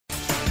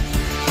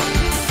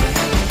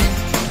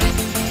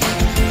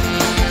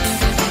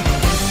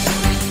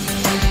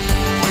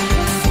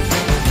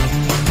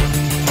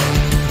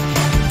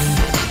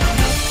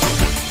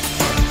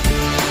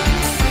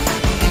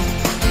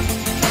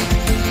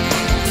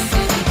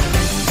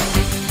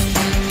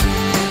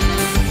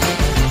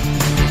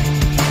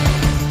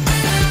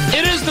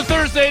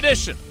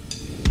edition.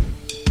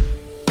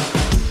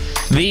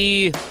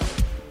 The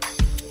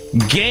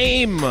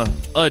game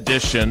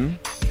edition.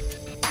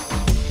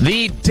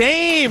 The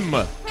Dame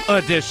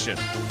edition.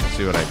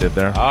 See what I did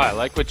there? Oh, I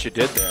like what you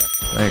did there.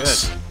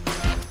 Thanks.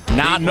 Good.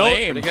 Not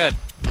lame. Pretty good.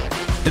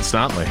 It's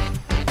not lame.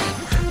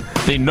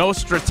 The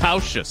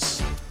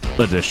Nostratautious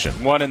edition.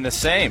 One and the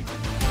same.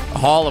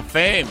 Hall of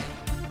Fame.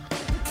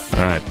 All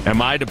right.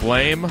 Am I to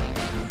blame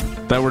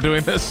that we're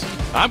doing this?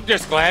 I'm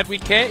just glad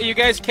you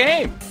guys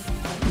came.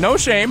 No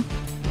shame.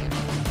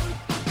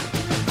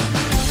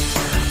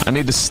 I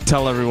need to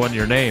tell everyone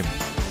your name.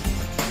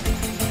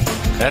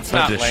 That's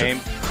not edition. lame.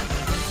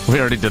 We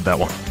already did that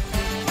one.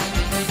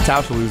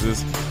 Tausch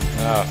loses.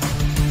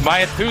 My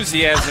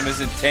enthusiasm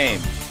isn't tame.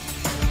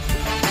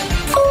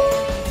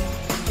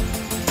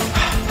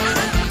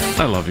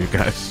 I love you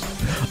guys.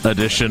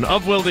 Edition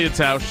of Wilde and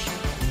Tausch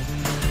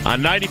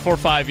on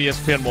 94.5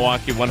 ESPN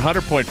Milwaukee,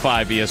 100.5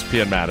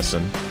 ESPN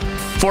Madison,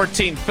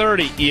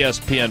 1430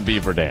 ESPN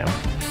Beaver Dam,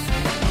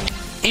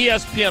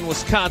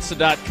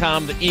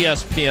 ESPNWisconsin.com, the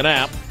ESPN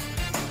app,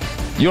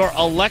 your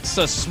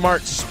Alexa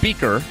smart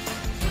speaker,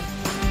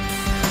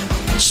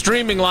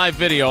 streaming live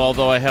video,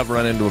 although I have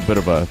run into a bit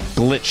of a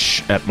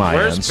glitch at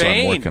my end, so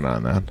I'm working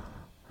on that.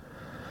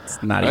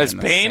 It's not Is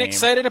Bane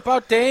excited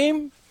about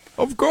Dame?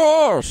 Of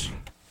course.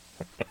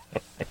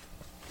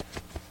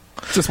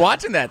 Just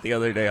watching that the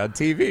other day on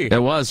TV. It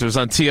was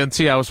on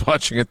TNT. I was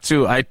watching it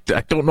too. I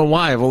don't know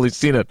why. I've only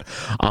seen it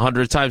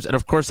 100 times. And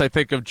of course I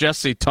think of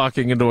Jesse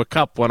talking into a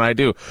cup when I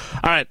do.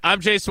 All right,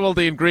 I'm Jason Wilde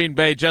in Green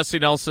Bay. Jesse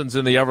Nelson's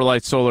in the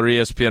Everlight Solar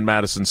ESPN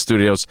Madison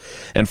studios.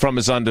 And from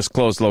his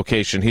undisclosed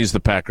location, he's the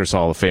Packers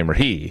Hall of Famer.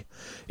 He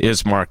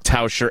is Mark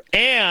Tauscher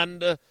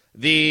and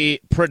the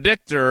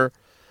predictor.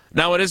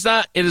 Now it is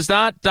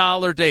not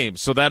Dolla Dame.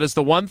 So that is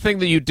the one thing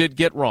that you did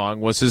get wrong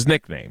was his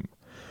nickname.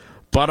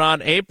 But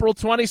on April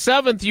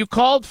 27th, you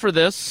called for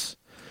this.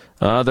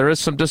 There is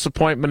some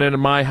disappointment in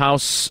my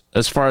house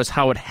as far as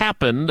how it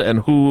happened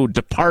and who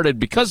departed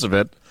because of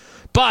it.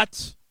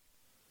 But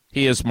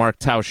he is Mark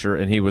Tauscher,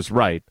 and he was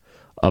right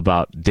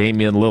about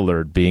Damian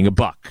Lillard being a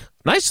Buck.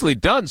 Nicely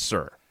done,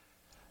 sir.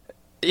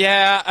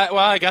 Yeah,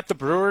 I got the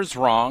Brewers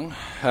wrong,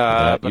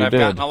 but I've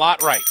gotten a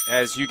lot right,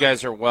 as you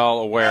guys are well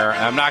aware.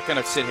 I'm not going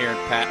to sit here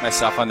and pat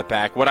myself on the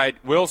back. What I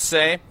will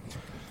say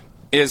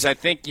is I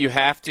think you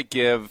have to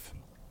give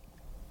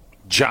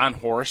John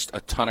Horst a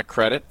ton of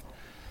credit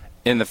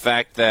in the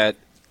fact that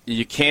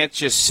you can't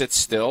just sit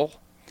still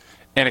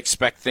and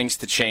expect things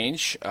to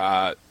change.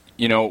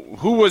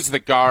 Who was the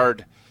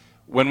guard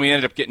when we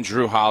ended up getting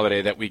Drew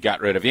Holiday that we got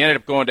rid of? He ended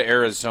up going to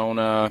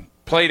Arizona,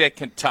 played at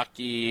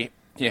Kentucky.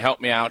 Can you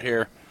help me out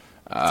here?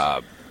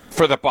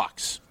 For the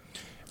Bucks.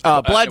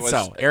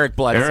 Bledsoe. Eric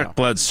Bledsoe. Eric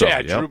Bledsoe. Yeah,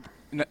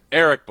 yep.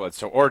 Eric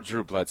Bledsoe or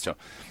Drew Bledsoe.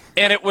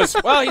 And it was,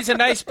 he's a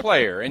nice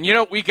player. And,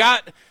 we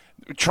got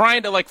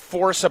trying to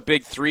force a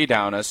big three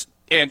down us,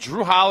 and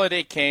Drew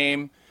Holiday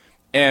came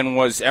and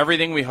was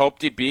everything we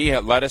hoped he'd be.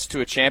 It led us to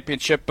a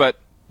championship, but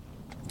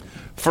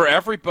for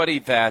everybody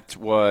that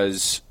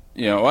was,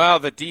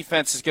 the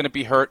defense is going to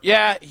be hurt.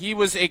 Yeah, he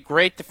was a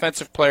great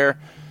defensive player.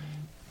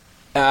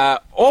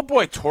 Old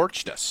boy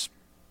torched us,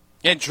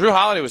 and Drew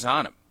Holiday was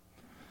on him.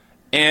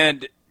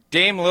 And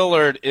Dame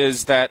Lillard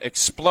is that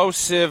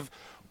explosive.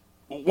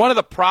 One of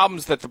the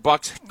problems that the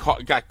Bucks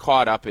got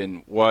caught up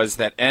in was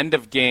that end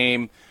of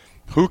game.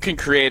 Who can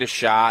create a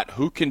shot?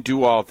 Who can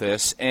do all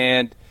this?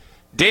 And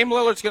Dame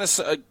Lillard's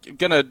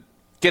gonna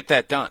get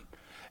that done.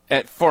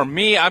 For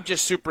me, I'm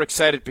just super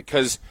excited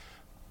because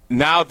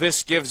now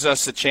this gives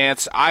us a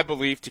chance, I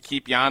believe, to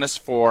keep Giannis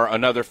for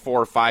another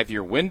 4 or 5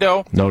 year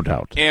window. No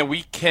doubt. And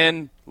we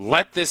can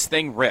let this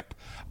thing rip.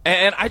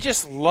 And I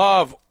just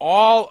love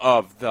all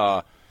of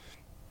the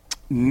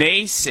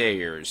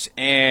naysayers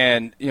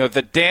and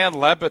the Dan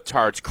Le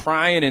Batards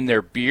crying in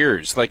their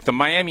beers like the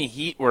Miami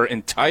Heat were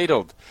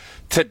entitled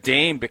to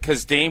Dame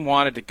because Dame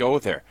wanted to go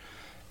there.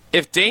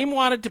 If Dame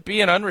wanted to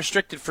be an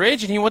unrestricted free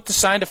agent, he went to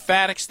sign a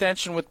fat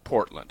extension with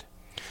Portland.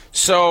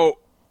 So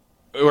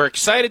we're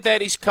excited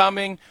that he's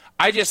coming.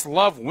 I just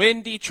love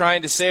Wendy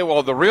trying to say,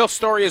 well, the real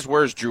story is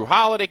where's Drew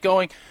Holiday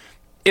going?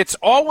 It's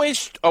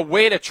always a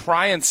way to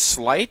try and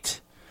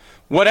slight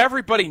what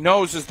everybody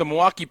knows is the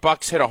Milwaukee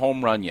Bucks hit a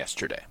home run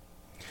yesterday.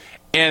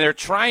 And they're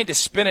trying to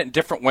spin it in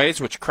different ways,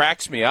 which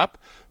cracks me up.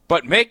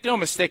 But make no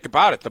mistake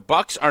about it, the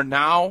Bucks are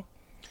now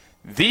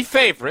the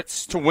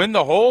favorites to win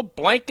the whole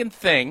blanking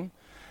thing,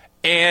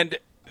 and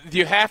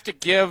you have to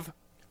give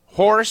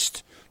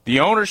Horst, the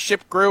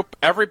ownership group,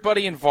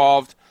 everybody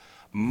involved,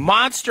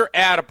 monster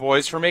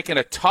attaboys for making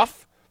a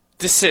tough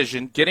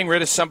decision, getting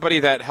rid of somebody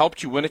that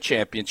helped you win a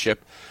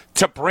championship,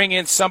 to bring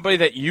in somebody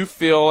that you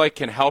feel like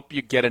can help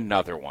you get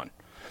another one.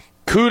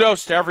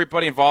 Kudos to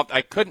everybody involved.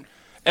 I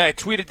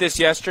tweeted this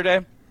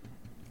yesterday.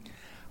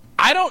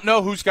 I don't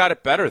know who's got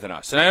it better than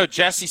us. And I know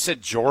Jesse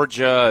said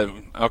Georgia.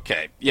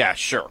 Okay, yeah,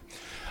 sure.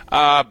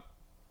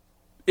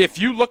 If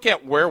you look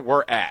at where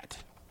we're at,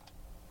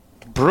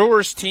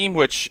 Brewers team,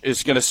 which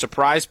is going to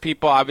surprise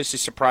people, obviously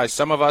surprise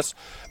some of us,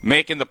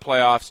 making the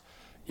playoffs.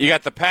 You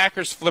got the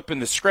Packers flipping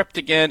the script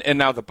again, and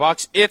now the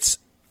Bucks. It's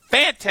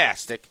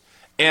fantastic.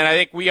 And I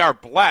think we are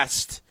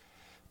blessed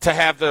to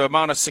have the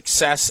amount of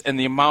success and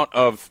the amount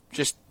of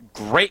just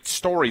great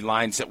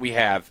storylines that we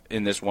have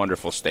in this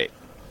wonderful state.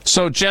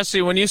 So,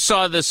 Jesse, when you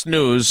saw this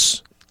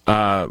news,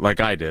 like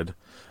I did,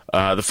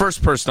 the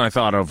first person I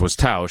thought of was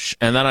Tausch,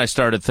 and then I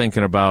started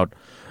thinking about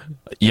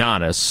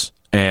Giannis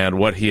and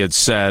what he had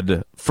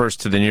said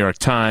first to the New York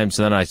Times,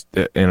 and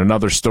then in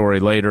another story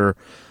later,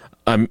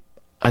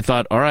 I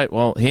thought, all right,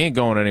 well, he ain't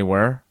going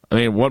anywhere. I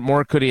mean, what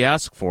more could he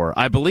ask for?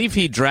 I believe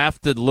he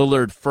drafted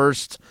Lillard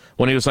first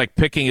when he was like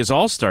picking his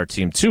all-star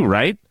team too,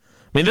 right?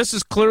 I mean, this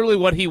is clearly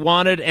what he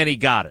wanted, and he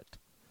got it.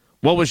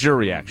 What was your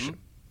reaction?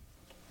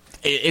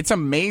 It's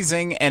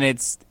amazing, and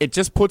it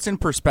just puts in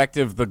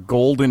perspective the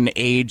golden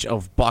age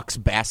of Bucks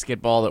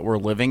basketball that we're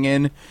living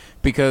in,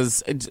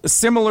 because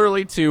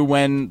similarly to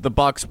when the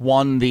Bucks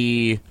won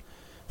the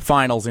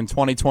finals in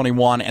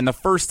 2021, and the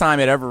first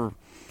time it ever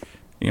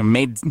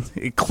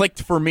it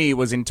clicked for me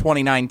was in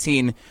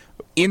 2019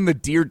 in the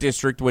Deer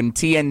District when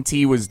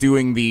TNT was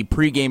doing the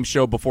pregame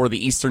show before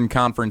the Eastern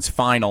Conference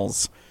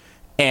Finals,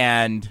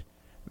 and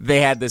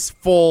they had this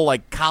full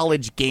like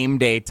college game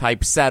day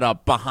type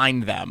setup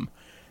behind them.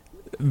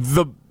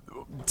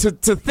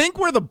 To think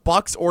where the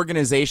Bucks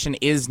organization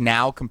is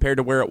now compared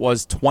to where it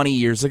was 20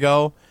 years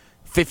ago,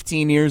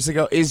 15 years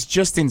ago, is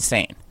just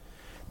insane.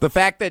 The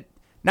fact that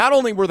not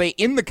only were they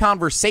in the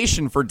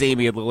conversation for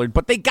Damian Lillard,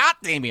 but they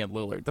got Damian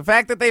Lillard. The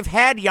fact that they've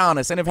had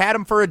Giannis and have had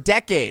him for a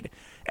decade,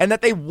 and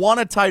that they won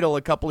a title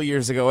a couple of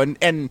years ago,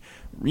 and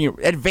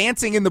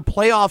advancing in the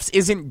playoffs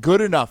isn't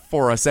good enough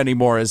for us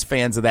anymore as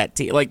fans of that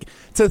team. Like,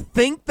 to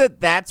think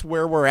that that's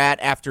where we're at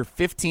after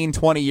 15,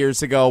 20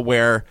 years ago,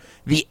 where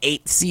the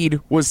 8th seed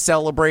was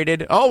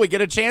celebrated. Oh, we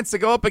get a chance to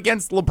go up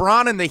against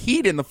LeBron and the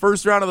Heat in the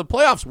first round of the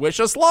playoffs. Wish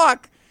us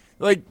luck.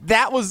 Like,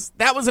 that was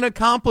an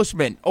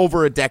accomplishment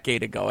over a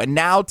decade ago. And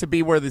now to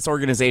be where this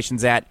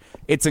organization's at,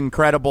 it's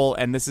incredible,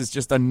 and this is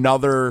just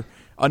another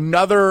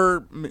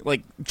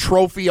like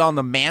trophy on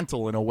the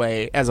mantle in a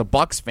way as a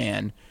Bucks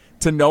fan,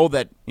 to know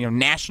that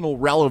national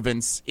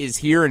relevance is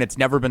here and it's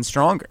never been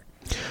stronger.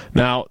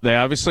 Now, they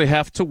obviously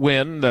have to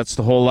win. That's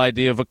the whole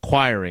idea of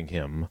acquiring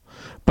him.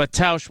 But,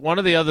 Tausch, one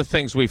of the other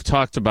things we've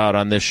talked about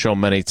on this show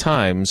many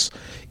times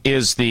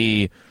is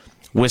the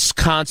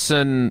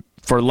Wisconsin,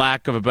 for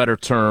lack of a better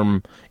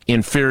term,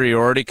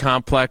 inferiority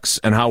complex,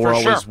 and how we're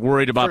always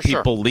worried about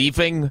people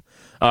leaving,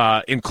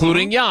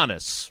 including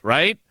Giannis,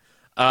 right?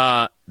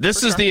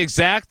 This is the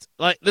exact,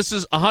 this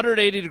is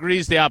 180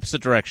 degrees the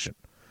opposite direction.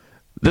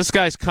 This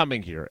guy's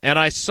coming here. And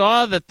I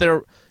saw that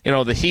there,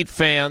 the Heat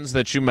fans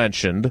that you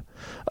mentioned.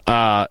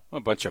 A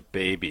bunch of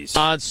babies.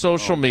 On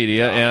social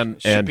media and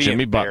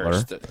Jimmy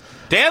Butler.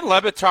 Dan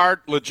Le Batard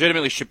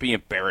legitimately should be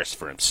embarrassed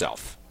for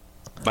himself.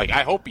 Like,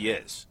 I hope he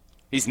is.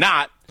 He's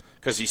not,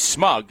 because he's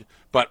smug.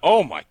 But,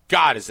 oh, my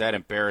God, is that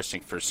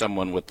embarrassing for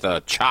someone with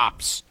the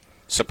chops,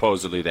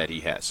 supposedly, that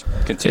he has.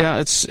 Continue. Yeah,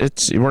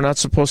 it's we're not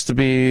supposed to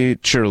be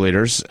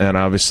cheerleaders, and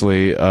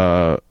obviously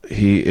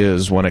he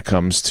is when it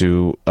comes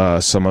to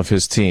some of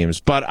his teams.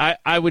 But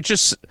I would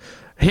just,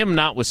 him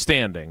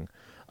notwithstanding,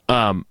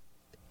 it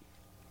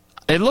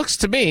looks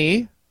to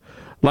me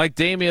like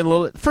Damian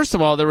Lillard. First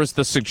of all, there was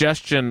the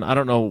suggestion, I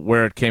don't know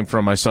where it came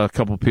from, I saw a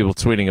couple people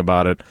tweeting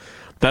about it,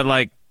 that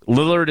like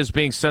Lillard is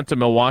being sent to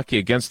Milwaukee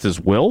against his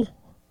will.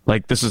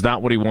 Like, this is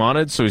not what he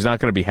wanted, so he's not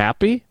going to be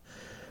happy.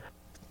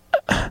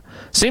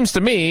 Seems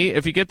to me,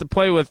 if you get to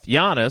play with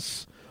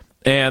Giannis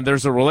and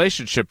there's a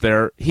relationship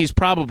there, he's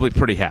probably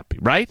pretty happy,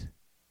 right?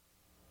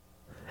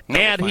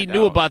 And he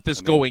knew about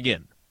this going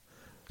in.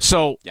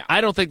 So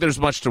I don't think there's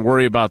much to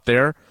worry about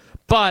there.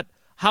 But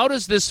how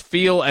does this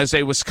feel as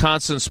a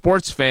Wisconsin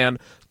sports fan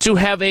to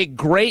have a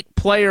great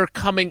player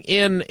coming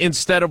in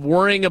instead of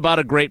worrying about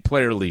a great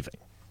player leaving?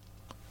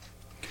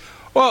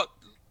 Well,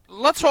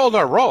 let's hold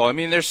our roll. I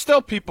mean, there's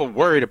still people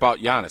worried about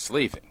Giannis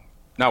leaving.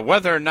 Now,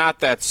 whether or not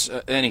that's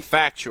any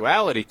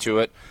factuality to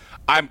it,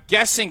 I'm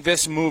guessing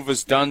this move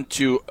is done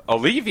to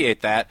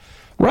alleviate that.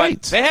 Right.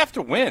 But they have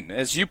to win,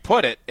 as you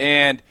put it.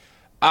 And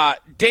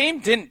Dame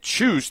didn't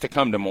choose to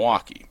come to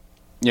Milwaukee.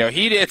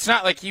 It's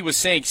not like he was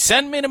saying,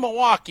 send me to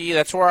Milwaukee,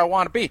 that's where I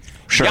want to be.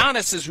 Sure.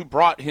 Giannis is who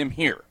brought him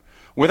here.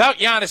 Without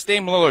Giannis,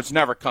 Dame Lillard's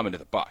never coming to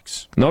the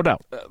Bucks. No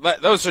doubt.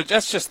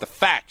 That's just the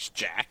facts,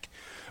 Jack.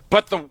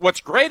 But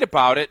what's great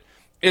about it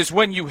is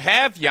when you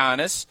have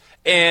Giannis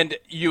and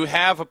you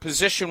have a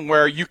position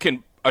where you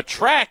can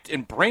attract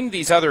and bring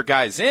these other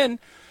guys in,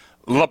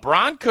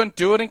 LeBron couldn't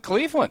do it in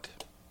Cleveland.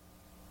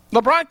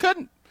 LeBron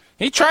couldn't.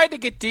 He tried to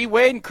get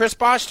D-Wade and Chris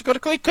Bosh to go to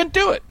Cleveland. Couldn't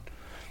do it.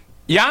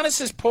 Giannis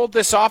has pulled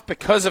this off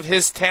because of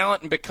his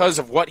talent and because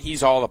of what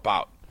he's all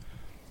about.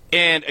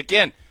 And,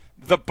 again,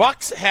 the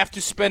Bucks have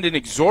to spend an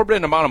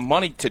exorbitant amount of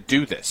money to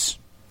do this.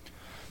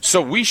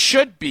 So we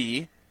should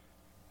be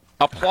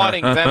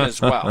applauding them as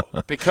well,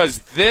 because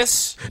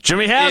this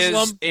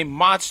is a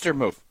monster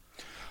move.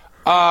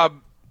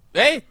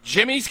 Hey,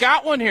 Jimmy's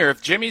got one here.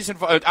 If Jimmy's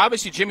involved,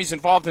 obviously Jimmy's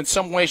involved in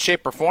some way,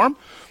 shape, or form.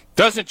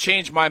 Doesn't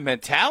change my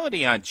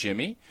mentality on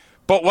Jimmy.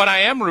 But what I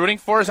am rooting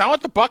for is I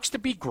want the Bucks to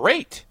be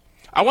great.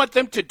 I want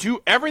them to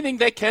do everything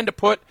they can to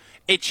put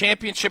a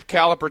championship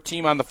caliber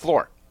team on the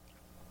floor.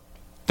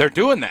 They're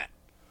doing that.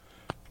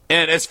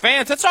 And as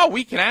fans, that's all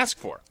we can ask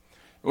for.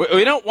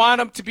 We don't want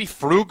them to be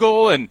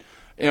frugal and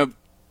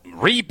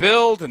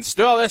rebuild and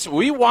still this.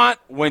 We want,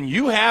 when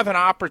you have an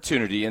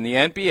opportunity in the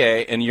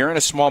NBA and you're in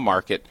a small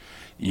market,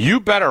 you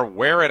better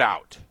wear it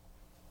out.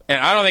 And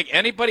I don't think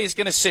anybody's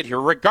going to sit here,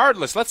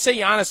 regardless. Let's say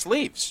Giannis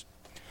leaves.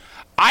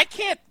 I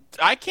can't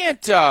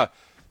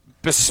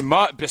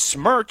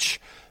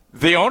besmirch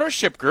the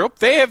ownership group.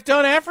 They have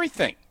done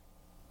everything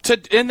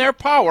in their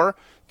power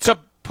to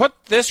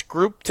put this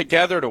group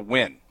together to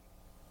win.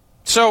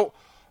 So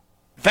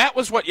that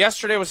was what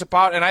yesterday was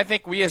about, and I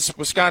think we as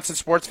Wisconsin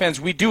sports fans,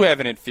 we do have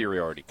an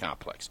inferiority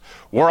complex.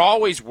 We're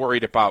always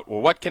worried about,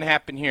 well, what can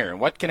happen here and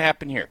what can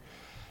happen here.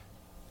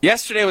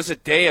 Yesterday was a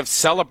day of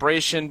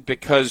celebration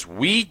because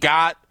we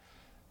got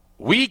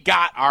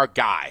our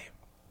guy,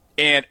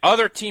 and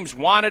other teams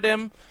wanted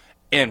him,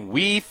 and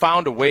we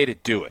found a way to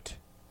do it.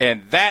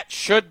 And that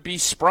should be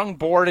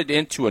sprung-boarded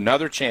into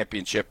another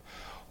championship,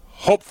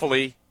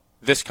 hopefully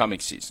this coming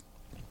season.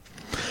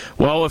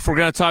 Well, if we're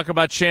going to talk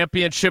about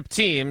championship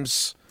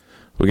teams,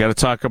 we got to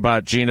talk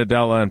about Gina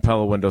Della and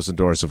Pella Windows and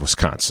Doors of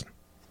Wisconsin.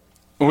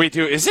 We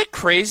do. Is it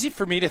crazy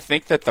for me to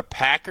think that the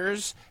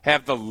Packers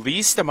have the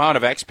least amount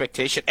of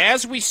expectation?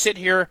 As we sit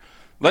here,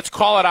 let's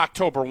call it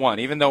October 1,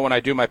 even though when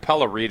I do my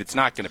Pella read, it's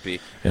not going to be.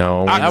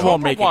 That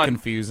won't make it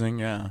confusing,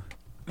 yeah.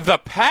 The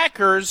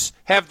Packers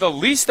have the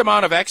least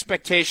amount of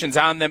expectations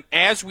on them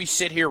as we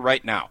sit here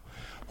right now.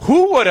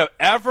 Who would have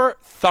ever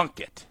thunk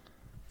it?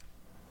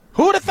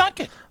 Who would have thunk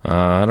it?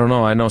 I don't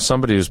know. I know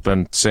somebody who's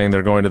been saying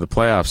they're going to the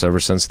playoffs ever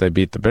since they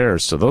beat the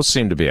Bears, so those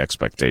seem to be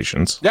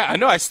expectations. Yeah, I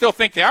know. I still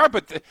think they are,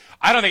 but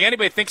I don't think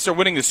anybody thinks they're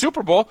winning the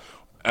Super Bowl.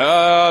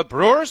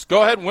 Brewers,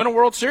 go ahead and win a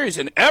World Series,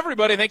 and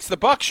everybody thinks the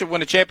Bucks should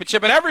win a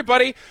championship, and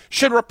everybody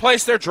should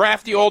replace their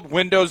drafty old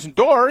windows and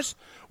doors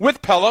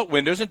with Pella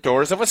Windows and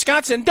Doors of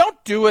Wisconsin.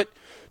 Don't do it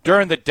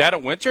during the dead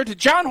of winter. Did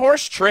John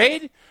Horst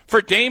trade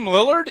for Dame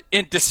Lillard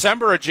in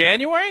December or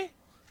January?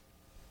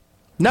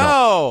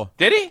 No.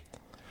 Did he?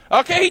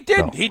 Okay, he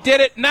didn't. No. He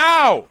did it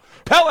now.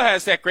 Pella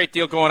has that great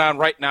deal going on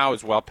right now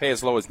as well. Pay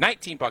as low as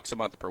 $19 a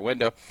month per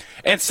window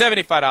and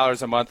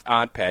 $75 a month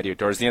on patio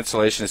doors. The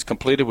installation is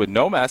completed with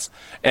no mess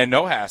and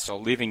no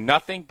hassle, leaving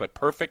nothing but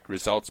perfect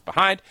results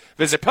behind.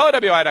 Visit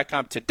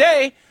PellaWI.com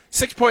today.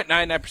 6.99%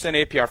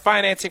 APR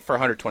financing for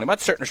 120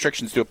 months. Certain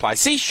restrictions do apply.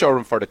 See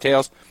showroom for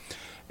details.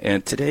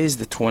 And today's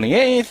the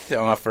 28th. The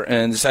offer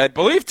ends, I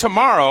believe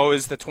tomorrow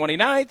is the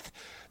 29th.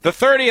 The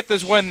 30th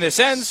is when this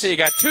ends, so you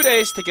got 2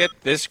 days to get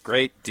this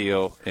great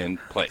deal in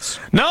place.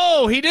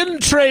 No, he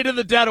didn't trade in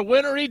the dead of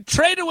winter. He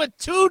traded with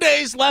 2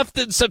 days left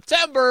in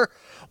September,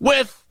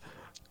 with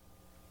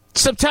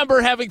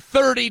September having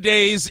 30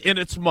 days in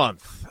its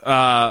month.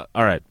 All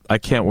right, I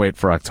can't wait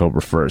for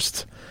October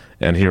 1st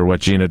and hear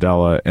what Gina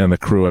Della and the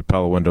crew at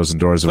Pella Windows and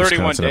Doors of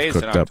Wisconsin have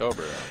cooked up. 31 days in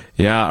October.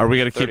 Yeah, are we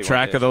going to keep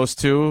track of those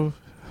two?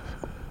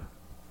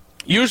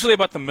 Usually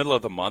about the middle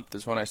of the month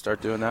is when I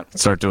start doing that.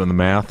 Start doing the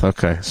math?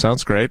 Okay,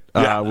 sounds great.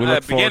 Yeah, we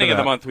look beginning of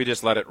the month, we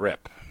just let it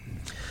rip.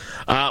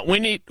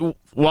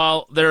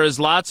 While there is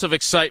lots of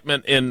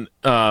excitement in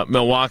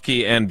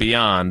Milwaukee and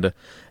beyond,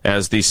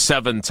 as the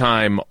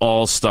 7-time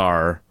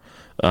All-Star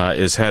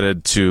is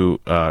headed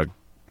to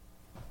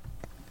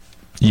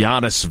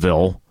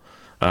Giannisville,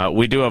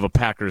 we do have a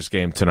Packers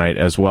game tonight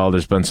as well.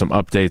 There's been some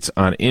updates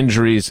on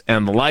injuries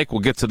and the like.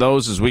 We'll get to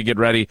those as we get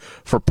ready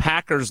for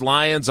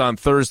Packers-Lions on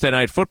Thursday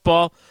Night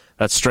Football.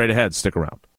 That's straight ahead. Stick around.